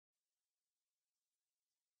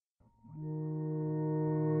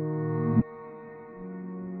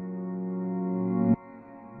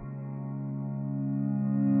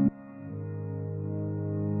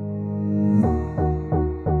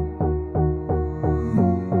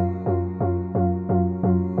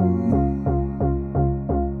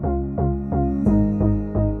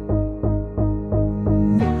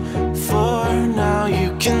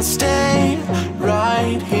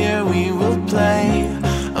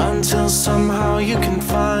until somehow you can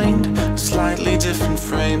find a slightly different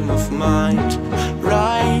frame of mind.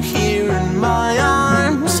 Right here in my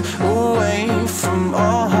arms, away from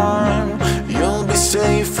all harm. You'll be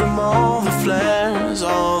safe from all the flares,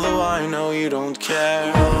 although I know you don't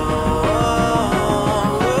care.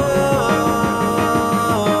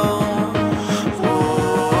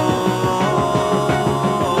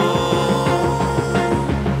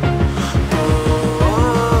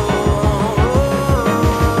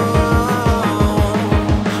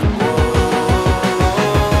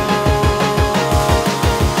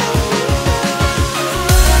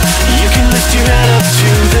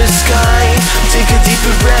 Take a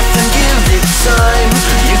deeper breath and give it time.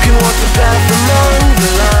 You can walk the path among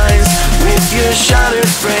the lines with your shattered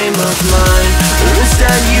frame of mind. Or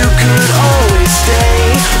instead you could always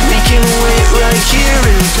stay. We can wait right here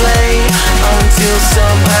and play until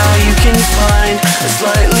somehow you can find a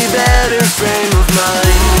slightly better frame of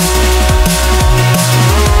mind.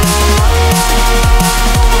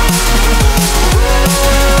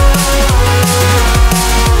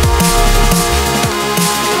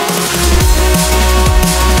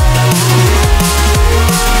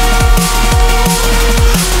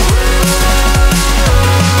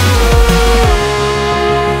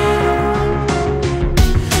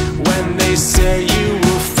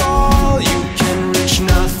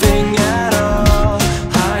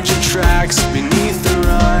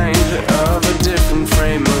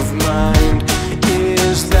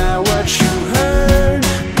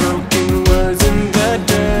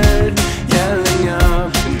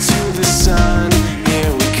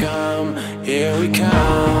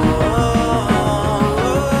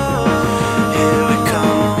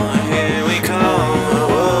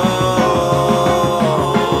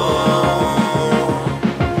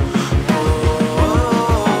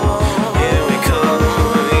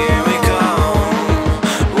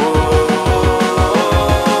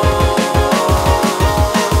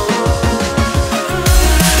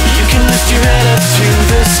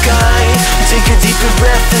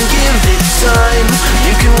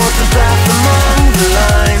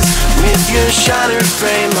 Shattered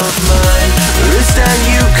frame of mind. Or instead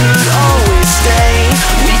you could always stay.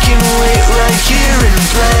 We can wait right here and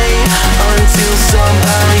play until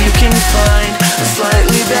somehow you can find a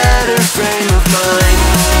slightly better frame of mind.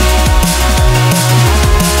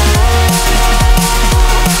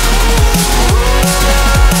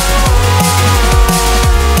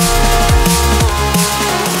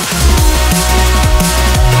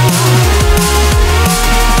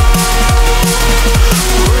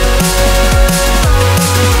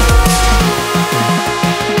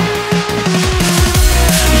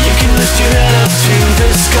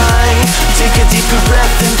 Take a deeper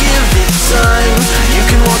breath and give it time. You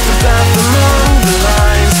can walk the path among the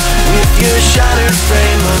lines with your shattered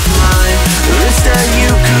frame of mind. Or instead you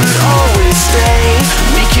could always stay.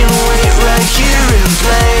 We can wait right here and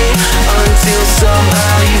play until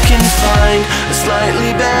somehow you can find a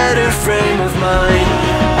slightly better frame of mind.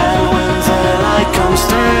 And when the light comes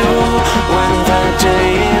through, when that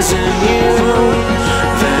day isn't you,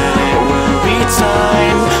 then it will be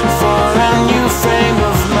time for a new frame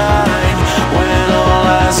of mind. When all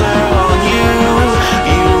eyes are on you,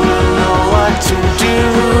 you will know what to do,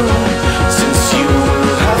 since you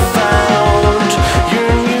will have found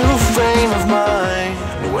your new frame of mind.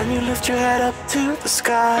 When you lift your head up to the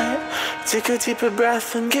sky, take a deeper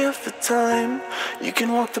breath and give it time. You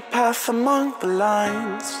can walk the path among the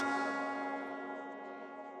lines,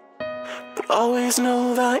 but always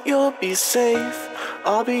know that you'll be safe.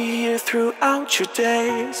 I'll be here throughout your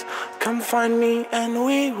days. Come find me and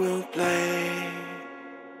we will play.